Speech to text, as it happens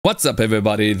What's up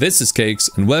everybody, this is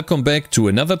Cakez and welcome back to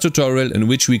another tutorial in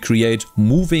which we create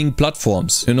moving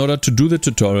platforms. In order to do the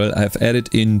tutorial I've added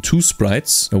in two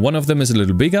sprites. One of them is a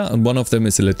little bigger and one of them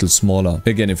is a little smaller.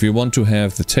 Again, if you want to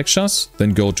have the textures,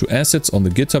 then go to assets on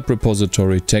the GitHub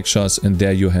repository, textures, and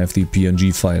there you have the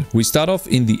PNG file. We start off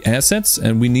in the assets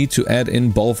and we need to add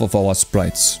in both of our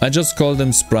sprites. I just call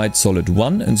them sprite solid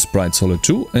 1 and sprite solid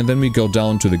 2, and then we go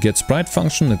down to the get sprite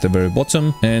function at the very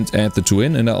bottom and add the two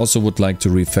in, and I also would like to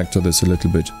refactor this a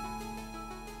little bit.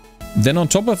 Then on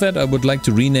top of that I would like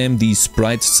to rename the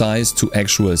sprite size to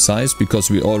actual size, because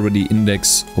we already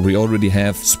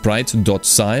have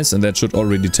sprite.size and that should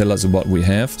already tell us what we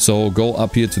have. So go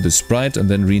up here to the sprite and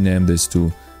then rename this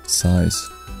to size.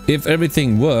 If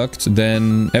everything worked,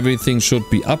 then everything should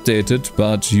be updated,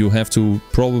 but you have to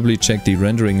probably check the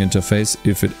rendering interface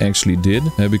if it actually did,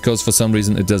 because for some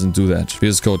reason it doesn't do that.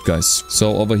 Here's code, guys.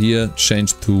 So over here,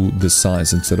 change to the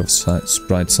size instead of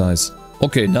sprite size.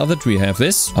 Okay, now that we have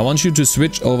this, I want you to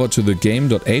switch over to the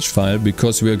game.h file,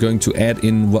 because we are going to add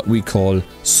in what we call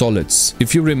solids.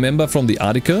 If you remember from the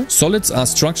article, solids are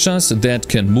structures that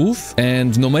can move,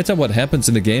 and no matter what happens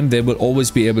in the game, they will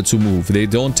always be able to move. They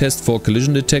don't test for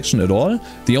collision detection at all.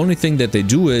 The only thing that they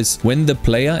do is, when the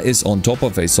player is on top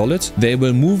of a solid, they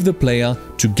will move the player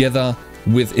together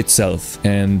with itself.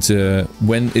 And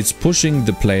when it's pushing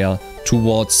the player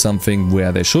towards something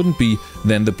where they shouldn't be,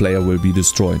 then the player will be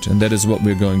destroyed. And that is what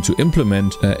we're going to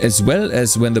implement, as well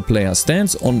as when the player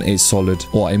stands on a solid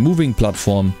or a moving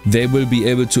platform, they will be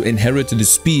able to inherit the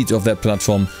speed of that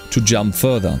platform to jump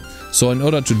further. So in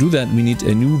order to do that, we need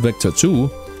a new vector 2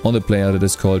 on the player that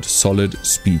is called solid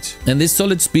speed. And this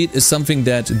solid speed is something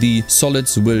that the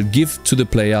solids will give to the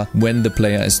player when the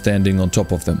player is standing on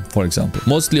top of them, for example.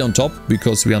 Mostly on top,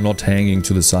 because we are not hanging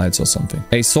to the sides or something.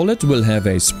 A solid will have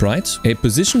a sprite, a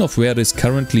position of where it is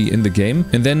currently in the game,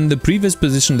 and then the previous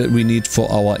position that we need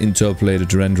for our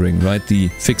interpolated rendering, right? The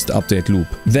fixed update loop.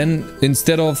 Then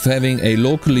instead of having a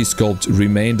locally scoped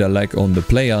remainder like on the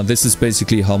player, this is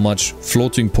basically how much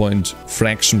floating point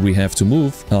fraction we have to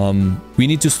move. We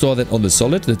need to store that on the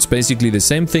solid. That's basically the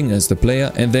same thing as the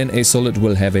player, and then a solid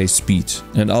will have a speed.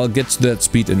 And I'll get to that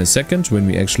speed in a second when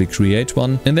we actually create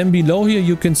one. And then below here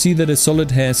you can see that a solid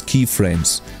has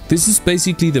keyframes. This is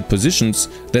basically the positions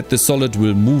that the solid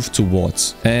will move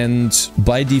towards. And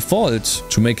by default,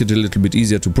 to make it a little bit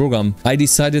easier to program, I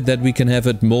decided that we can have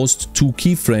at most 2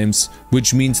 keyframes,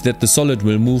 which means that the solid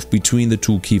will move between the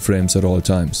 2 keyframes at all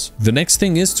times. The next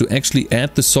thing is to actually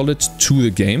add the solid to the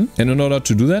game. And in order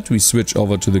to do that, we switch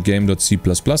over to the game.c++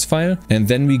 file, and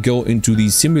then we go into the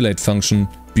simulate function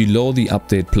below the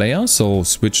update player. So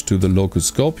switch to the local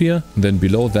scope here. And then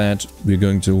below that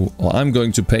I'm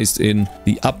going to paste in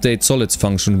the update solids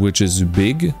function, which is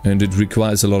big and it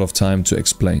requires a lot of time to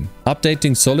explain.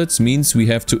 Updating solids means we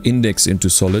have to index into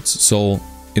solids. So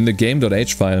in the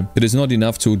game.h file, it is not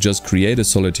enough to just create a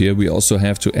solid here. We also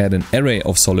have to add an array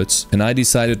of solids, and I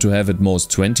decided to have at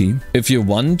most 20. If you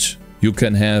want, you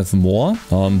can have more,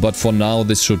 but for now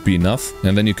this should be enough,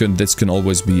 and then this can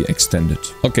always be extended.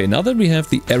 Okay, now that we have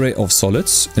the array of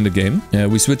solids in the game,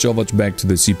 we switch over back to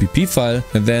the CPP file,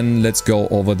 and then let's go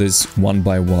over this one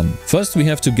by one. First, we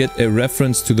have to get a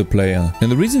reference to the player,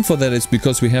 and the reason for that is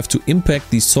because we have to impact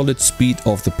the solid speed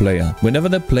of the player. Whenever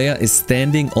the player is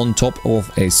standing on top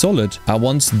of a solid, I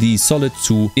want the solid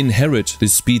to inherit the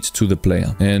speed to the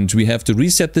player, and we have to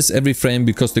reset this every frame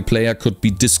because the player could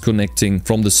be disconnecting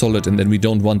from the solid, and then we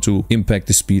don't want to impact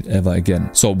the speed ever again.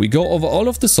 So we go over all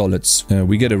of the solids,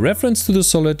 we get a reference to the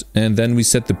solid, and then we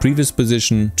set the previous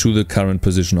position to the current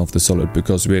position of the solid,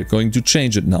 because we're going to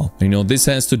change it now. You know, this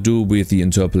has to do with the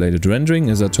interpolated rendering,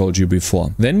 as I told you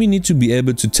before. Then we need to be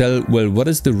able to tell, well, what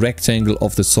is the rectangle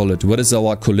of the solid? What is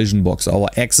our collision box, our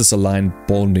axis aligned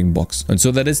bounding box? And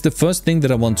so that is the first thing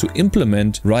that I want to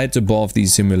implement right above the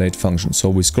simulate function. So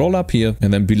we scroll up here,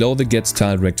 and then below the get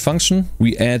style rect function,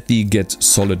 we add the get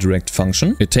solid rect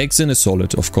function. It takes in a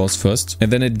solid, of course, first,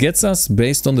 and then it gets us,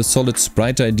 based on the solid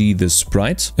sprite ID, the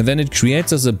sprite, and then it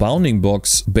creates us a bounding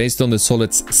box based on the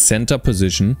solid's center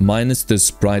position minus the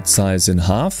sprite size in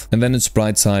half, and then its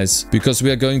sprite size, because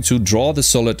we are going to draw the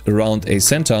solid around a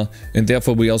center, and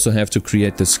therefore we also have to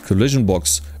create this collision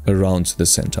box around the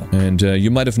center. And you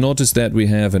might have noticed that we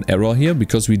have an error here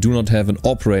because we do not have an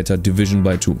operator division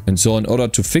by 2. And so in order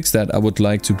to fix that, I would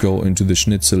like to go into the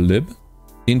schnitzel lib,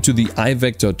 into the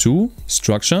I-vector2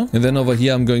 structure. And then over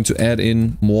here, I'm going to add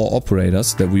in more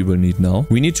operators that we will need now.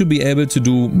 We need to be able to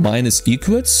do minus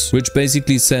equals, which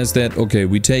basically says that, okay,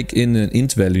 we take in an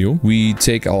int value, we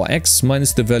take our x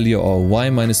minus the value, our y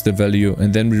minus the value,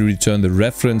 and then we return the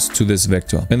reference to this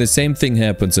vector. And the same thing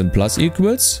happens in plus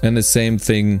equals, and the same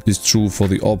thing is true for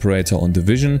the operator on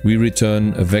division. We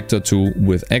return a vector2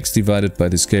 with x divided by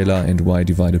the scalar and y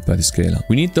divided by the scalar.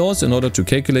 We need those in order to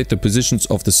calculate the positions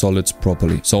of the solids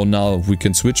properly. So now we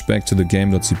can switch back to the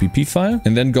game.cpp file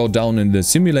and then go down in the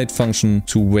simulate function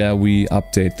to where we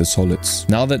update the solids.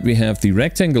 Now that we have the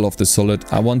rectangle of the solid,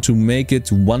 I want to make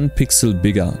it 1 pixel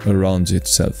bigger around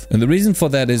itself. And the reason for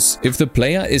that is if the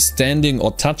player is standing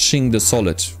or touching the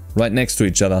solid right next to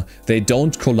each other, they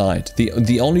don't collide.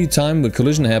 The only time the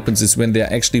collision happens is when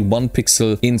they're actually 1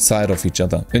 pixel inside of each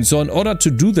other. And so in order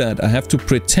to do that, I have to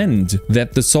pretend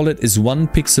that the solid is 1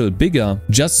 pixel bigger,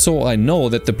 just so I know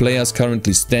that the player is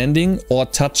currently standing or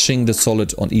touching the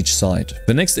solid on each side.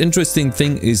 The next interesting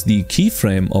thing is the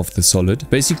keyframe of the solid.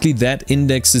 Basically that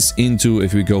indexes into,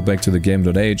 if we go back to the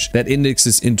game.h, that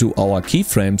indexes into our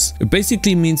keyframes. It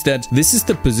basically means that this is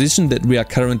the position that we are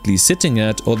currently sitting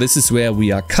at, or this is where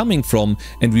we are coming from,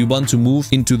 and we want to move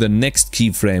into the next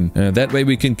keyframe. That way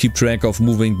we can keep track of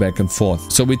moving back and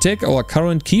forth. So we take our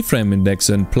current keyframe index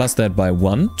and plus that by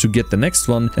 1 to get the next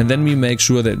one, and then we make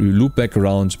sure that we loop back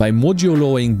around by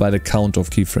moduloing by the count of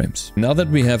keyframes. Now that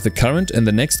we have the current and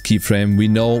the next keyframe, we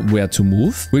know where to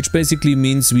move, which basically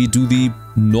means we do the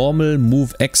normal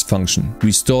move x function.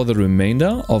 We store the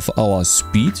remainder of our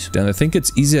speed, and I think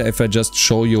it's easier if I just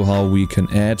show you how we can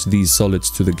add these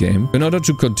solids to the game. In order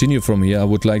to continue from here, I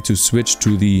would like to switch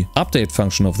to the update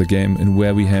function of the game, and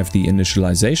where we have the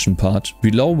initialization part.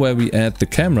 Below where we add the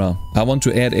camera, I want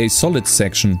to add a solids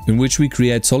section in which we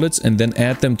create solids and then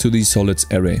add them to the solids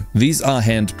array. These are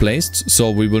hand placed,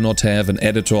 so we will not have an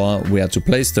editor where to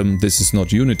place them. This is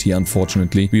not Unity,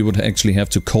 unfortunately. We would actually have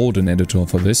to code an editor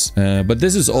for this, but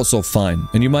this is also fine.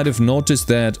 And you might have noticed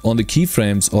that on the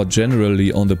keyframes or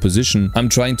generally on the position, I'm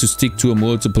trying to stick to a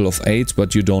multiple of 8,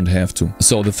 but you don't have to.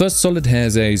 So the first solid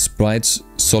has a sprite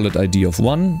solid ID of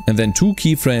 1, and then 2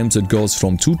 keyframes. It goes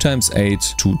from 2 times 8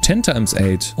 to 10 times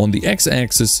 8 on the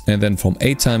x-axis, and then from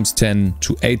 8 times 10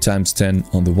 to 8 times 10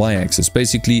 on the y-axis.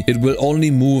 Basically, it will only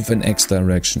move in x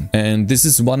direction. And this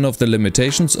is one of the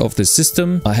limitations of the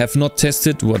system. I have not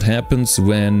tested what happens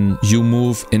when you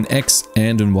move in x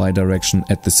and in y direction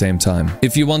at the same time.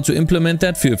 If you want to implement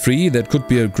that, feel free. That could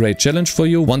be a great challenge for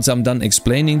you. Once I'm done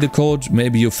explaining the code,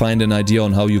 maybe you find an idea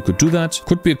on how you could do that.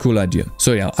 Could be a cool idea.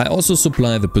 So yeah, I also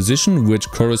supply the position, which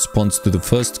corresponds to the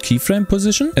first keyframe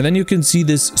position. And then you can see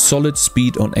this solid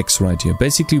speed on x right here.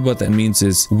 Basically what that means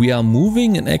is we are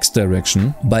moving in x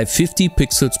direction by 50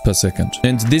 pixels per second.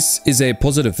 And this is a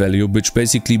positive value, which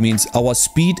basically means our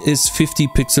speed is 50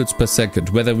 pixels per second.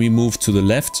 Whether we move to the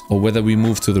left or whether we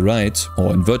move to the right,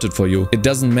 or inverted for you, it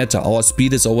doesn't matter. Our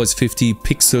speed is always 50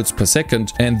 pixels per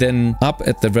second. And then up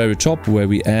at the very top where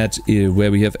we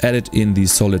have added in the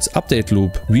solids update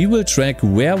loop, we will track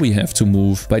where we have to move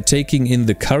by taking in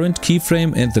the current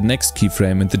keyframe and the next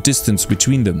keyframe and the distance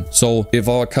between them. So if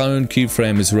our current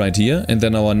keyframe is right here and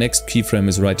then our next keyframe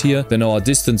is right here, then our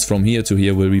distance from here to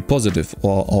here will be positive,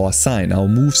 or our sign, our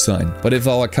move sign. But if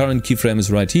our current keyframe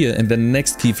is right here and the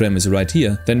next keyframe is right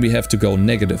here, then we have to go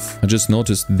negative. I just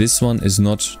noticed this one is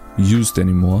not used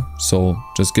anymore, so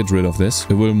just get rid of this.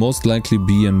 It will most likely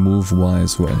be in move y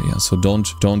as well. Yeah, so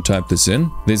don't type this in.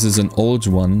 This is an old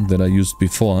one that I used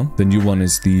before. The new one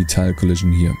is the tile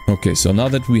collision here. Okay, so now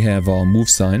that we have our move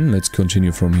sign, let's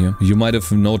continue from here. You might have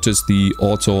noticed the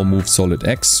auto move solid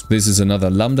x. This is another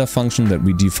lambda function that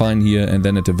we define here, and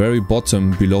then at the very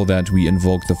bottom below that we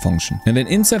invoke the function. And then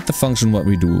inside the function what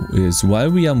we do is, while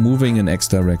we are moving in x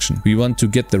direction, we want to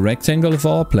get the rectangle of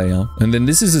our player, and then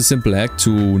this is a simple act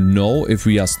to know if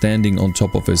we are standing on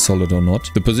top of a solid or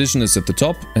not. The position is at the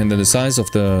top, and then the size of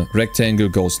the rectangle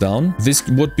goes down. This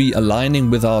would be aligning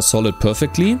with our solid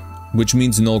perfectly, which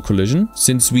means no collision.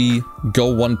 Since we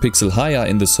go 1 pixel higher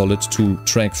in the solid to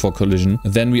track for collision,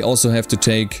 then we also have to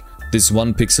take this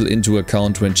 1 pixel into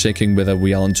account when checking whether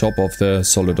we are on top of the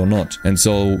solid or not. And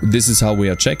so this is how we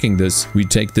are checking this. We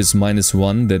take this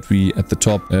 -1 that we at the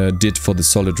top did for the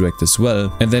solid rect as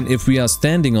well. And then if we are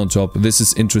standing on top, this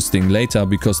is interesting later,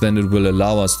 because then it will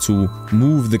allow us to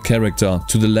move the character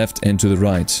to the left and to the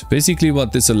right. Basically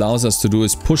what this allows us to do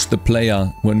is push the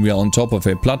player when we are on top of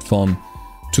a platform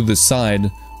to the side,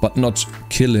 but not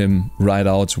kill him right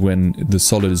out when the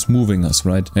solid is moving us,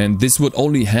 right? And this would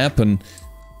only happen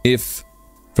if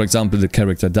for example, the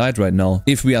character died right now,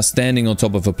 if we are standing on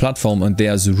top of a platform and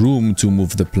there's room to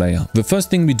move the player. The first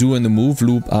thing we do in the move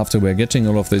loop after we're getting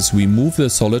all of this, we move the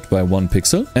solid by 1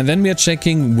 pixel, and then we are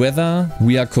checking whether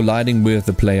we are colliding with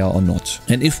the player or not.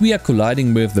 And if we are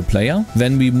colliding with the player,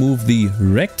 then we move the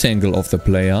rectangle of the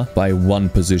player by 1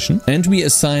 position, and we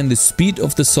assign the speed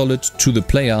of the solid to the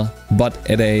player, but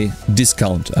at a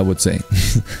discount, I would say.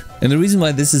 And the reason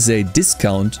why this is a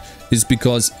discount is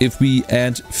because if we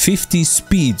add 50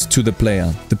 speed to the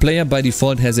player by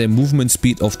default has a movement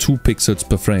speed of 2 pixels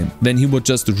per frame. Then he would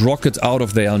just rocket out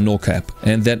of there no cap.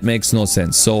 And that makes no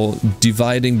sense. So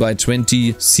dividing by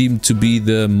 20 seemed to be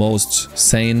the most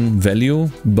sane value,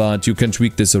 but you can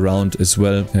tweak this around as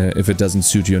well if it doesn't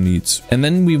suit your needs. And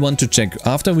then we want to check,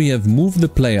 after we have moved the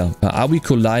player, are we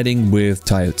colliding with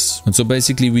tiles? And so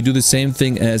basically we do the same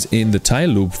thing as in the tile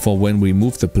loop for when we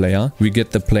move the player. We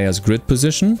get the player's grid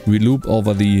position, we loop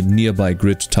over the nearby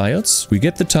grid tiles, we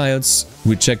get the tiles,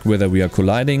 we check whether we are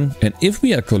colliding, and if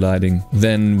we are colliding,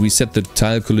 then we set the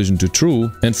tile collision to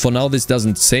true. And for now this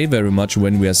doesn't say very much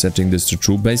when we are setting this to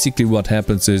true. Basically what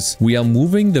happens is we are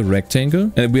moving the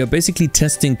rectangle and we are basically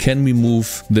testing, can we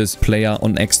move this player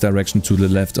on X direction to the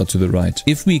left or to the right.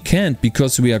 If we can't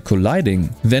because we are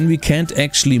colliding, then we can't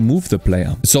actually move the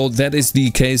player. So that is the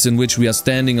case in which we are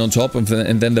standing on top and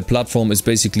then the platform is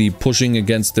basically pushing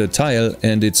against the tile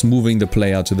and it's moving the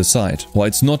player to the side, or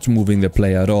it's not moving the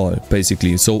player at all,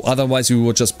 basically. So otherwise we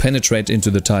would just penetrate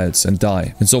into the tiles and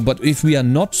die. And so, but if we are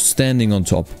not standing on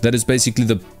top, that is basically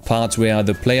the part where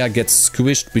the player gets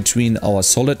squished between our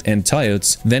solid and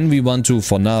tiles, then we want to,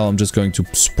 for now, I'm just going to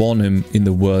spawn him in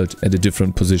the world at a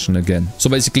different position again. So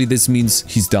basically this means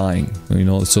he's dying, you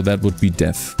know, so that would be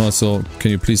death. Also,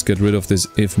 can you please get rid of this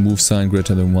if move sign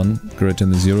greater than 1, greater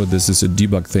than 0? This is a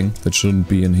debug thing that shouldn't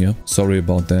be in here. Sorry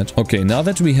about that. Okay, now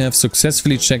that we have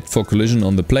successfully checked for collision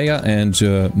on the player and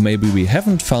maybe we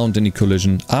haven't found any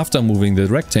collision after moving the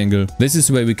rectangle, this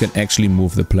is where we can actually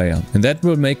move the player. And that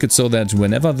will make it so that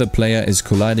whenever the player is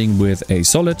colliding with a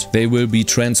solid, they will be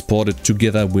transported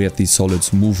together with the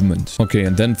solid's movement. Okay,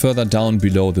 and then further down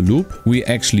below the loop, we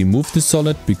actually move the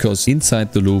solid because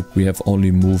inside the loop we have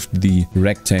only moved the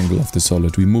rectangle of the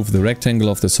solid. We move the rectangle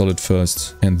of the solid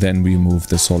first and then we move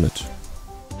the solid.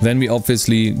 Then we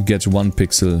obviously get 1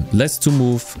 pixel less to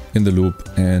move in the loop,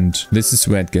 and this is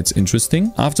where it gets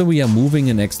interesting. After we are moving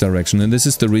in X direction, and this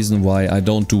is the reason why I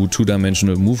don't do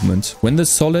 2-dimensional movement, when the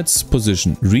solid's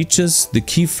position reaches the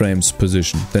keyframe's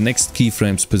position, the next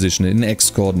keyframe's position in X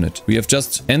coordinate, we have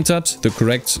just entered the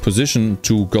correct position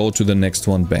to go to the next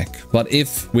one back. But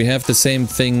if we have the same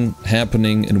thing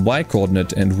happening in Y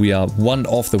coordinate and we are 1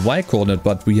 off the Y coordinate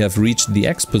but we have reached the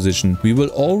X position, we will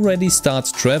already start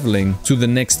traveling to the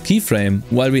next keyframe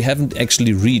while we haven't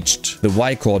actually reached the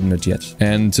Y coordinate yet.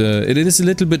 And it is a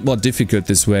little bit more difficult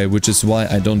this way, which is why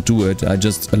I don't do it. I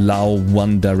just allow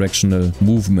 1 directional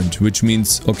movement, which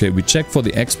means, okay, we check for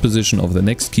the X position of the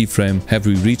next keyframe. Have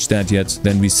we reached that yet?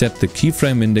 Then we set the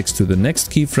keyframe index to the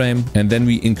next keyframe, and then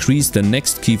we increase the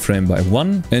next keyframe by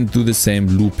 1 and do the same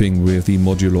looping with the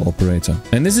modulo operator.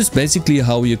 And this is basically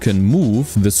how you can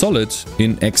move the solid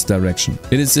in X direction.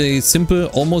 It is a simple,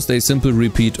 almost a simple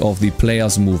repeat of the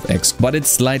player's move X, but it's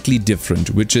slightly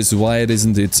different, which is why it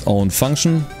isn't its own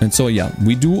function. And so yeah,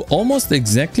 we do almost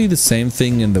exactly the same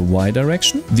thing in the Y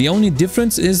direction. The only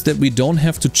difference is that we don't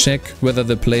have to check whether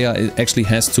the player actually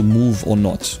has to move or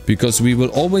not, because we will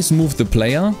always move the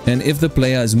player, and if the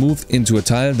player is moved into a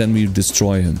tile, then we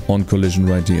destroy him on collision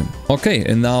right here. Okay,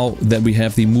 and now that we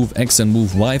have the move X and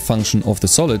move Y function of the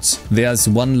solids, there's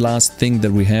one last thing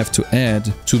that we have to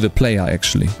add to the player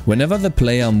actually. Whenever the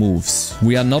player moves,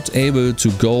 we are not able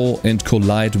to go and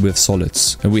collide with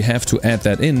solids, and we have to add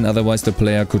that in, otherwise the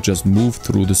player could just move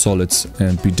through the solids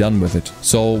and be done with it.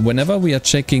 So whenever we are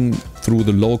checking through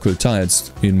the local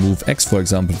tiles in move X, for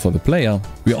example, for the player,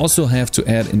 we also have to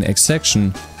add an X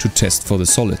section to test for the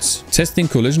solids. Testing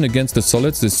collision against the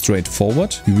solids is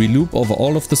straightforward. We loop over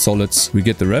all of the solids, we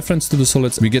get the reference to the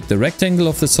solids, we get the rectangle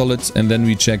of the solids, and then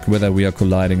we check whether we are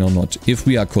colliding or not. If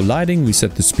we are colliding, we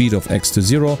set the speed of X to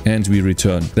 0 and we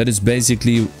return. That is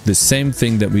basically the same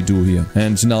thing that we do here.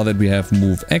 And now that we have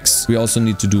move X, we also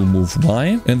need to do move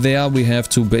Y, and there we have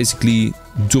to basically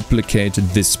duplicate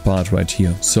this part right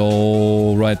here.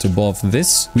 So right above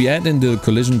this, we add in the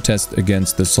collision test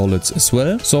against the solids as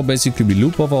well. So basically we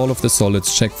loop over all of the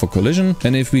solids, check for collision,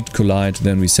 and if we collide,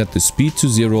 then we set the speed to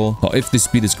 0, or if the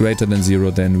speed is greater than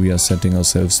 0, then we are setting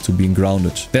ourselves to being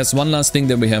grounded. There's one last thing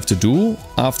that we have to do.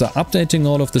 After updating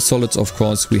all of the solids, of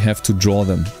course, we have to draw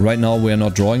them. Right now we are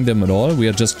not drawing them at all, we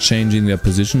are just changing their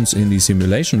positions in the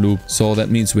simulation loop. So that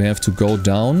means we have to go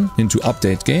down into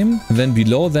update game, and then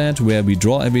below that, where we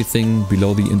draw everything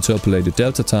below the interpolated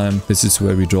delta time. This is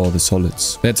where we draw the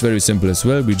solids. That's very simple as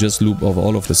well. We just loop over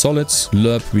all of the solids,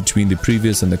 lerp between the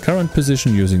previous and the current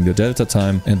position using the delta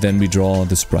time, and then we draw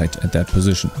the sprite at that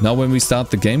position. Now when we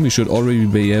start the game, we should already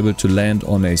be able to land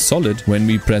on a solid when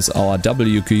we press our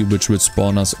W key, which will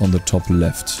spawn us on the top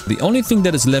left. The only thing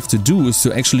that is left to do is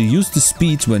to actually use the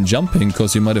speed when jumping,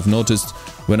 because you might have noticed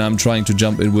when I'm trying to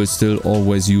jump, it will still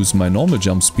always use my normal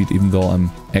jump speed, even though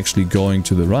I'm actually going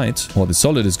to the right, or the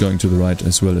solid is going to the right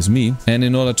as well as me. And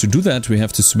in order to do that, we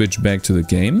have to switch back to the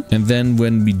game. And then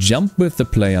when we jump with the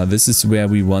player, this is where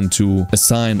we want to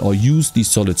assign or use the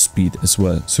solid speed as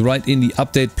well. So right in the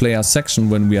update player section,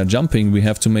 when we are jumping, we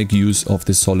have to make use of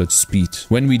the solid speed.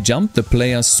 When we jump, the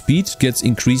player's speed gets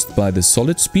increased by the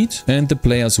solid speed, and the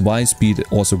player's Y speed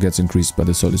also gets increased by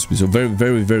the solid speed. So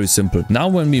very simple. Now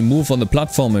when we move on the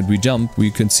platform and we jump, we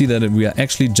can see that we are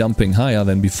actually jumping higher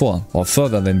than before, or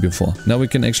further than before. Now we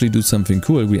can actually do something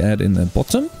cool. We add in a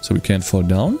bottom so we can't fall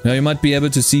down. Now you might be able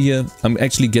to see here, I'm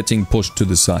actually getting pushed to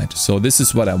the side. So this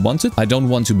is what I wanted. I don't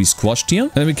want to be squashed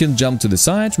here. And we can jump to the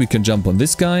side, we can jump on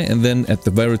this guy, and then at the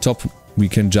very top we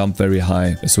can jump very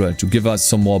high as well to give us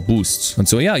some more boosts. And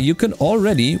so yeah, you can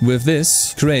already with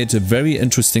this create a very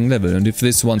interesting level. And if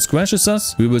this one squashes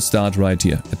us, we will start right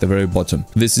here at the very bottom.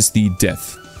 This is the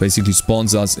dev. Basically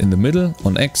spawns us in the middle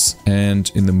on X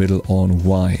and in the middle on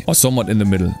Y, or somewhat in the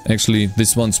middle. Actually,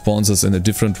 this one spawns us in a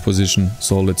different position.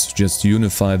 So let's just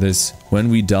unify this. When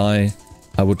we die,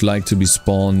 I would like to be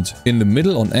spawned in the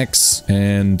middle on X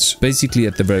and basically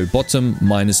at the very bottom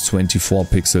minus 24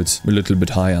 pixels, a little bit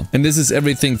higher. And this is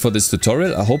everything for this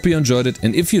tutorial. I hope you enjoyed it.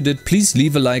 And if you did, please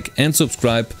leave a like and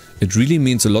subscribe. It really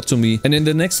means a lot to me. And in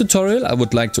the next tutorial, I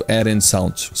would like to add in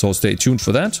sound. So stay tuned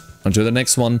for that. Until the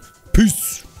next one,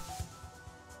 peace!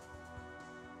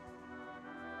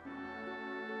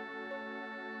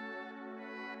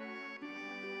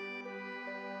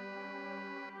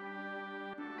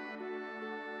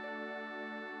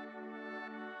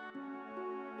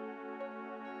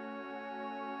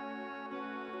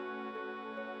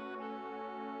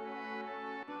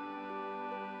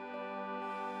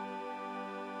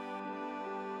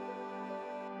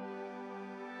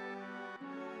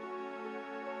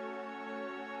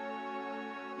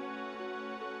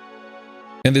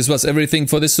 And this was everything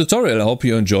for this tutorial. I hope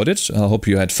you enjoyed it. I hope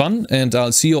you had fun. And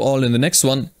I'll see you all in the next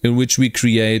one, in which we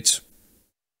create...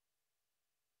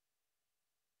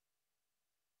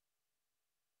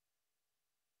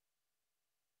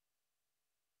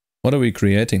 What are we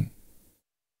creating?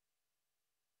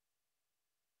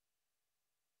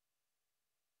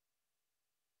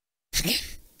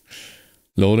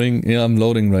 Loading? Yeah, I'm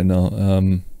loading right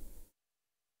now.